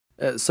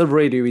CIRV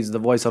Radio is the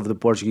voice of the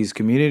Portuguese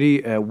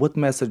community. What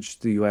message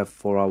do you have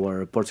for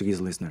our Portuguese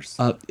listeners?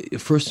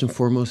 First and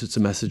foremost, it's a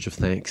message of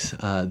thanks.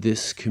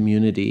 This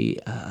community,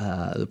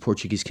 the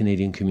Portuguese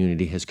Canadian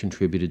community, has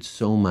contributed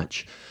so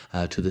much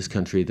to this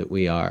country that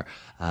we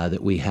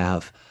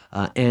have.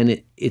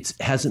 And it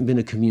hasn't been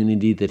a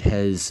community that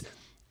has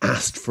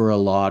asked for a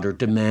lot or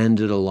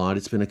demanded a lot.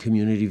 It's been a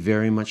community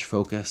very much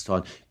focused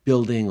on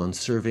building, on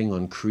serving,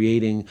 on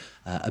creating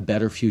a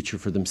better future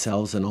for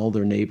themselves and all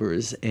their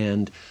neighbors.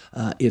 And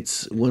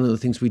it's one of the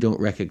things we don't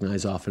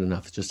recognize often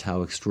enough, just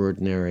how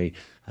extraordinary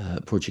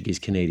Portuguese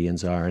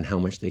Canadians are and how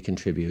much they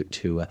contribute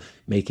to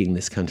making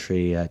this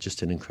country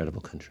just an incredible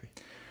country.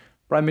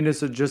 Prime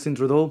Minister Justin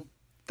Trudeau,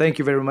 thank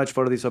you very much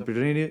for this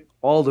opportunity.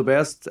 All the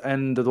best,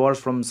 and the doors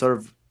from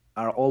CIRV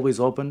are always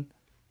open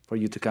for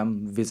you to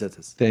come visit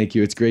us. Thank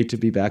you. It's great to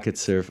be back at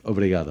CIRV.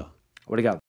 Obrigado. Obrigado.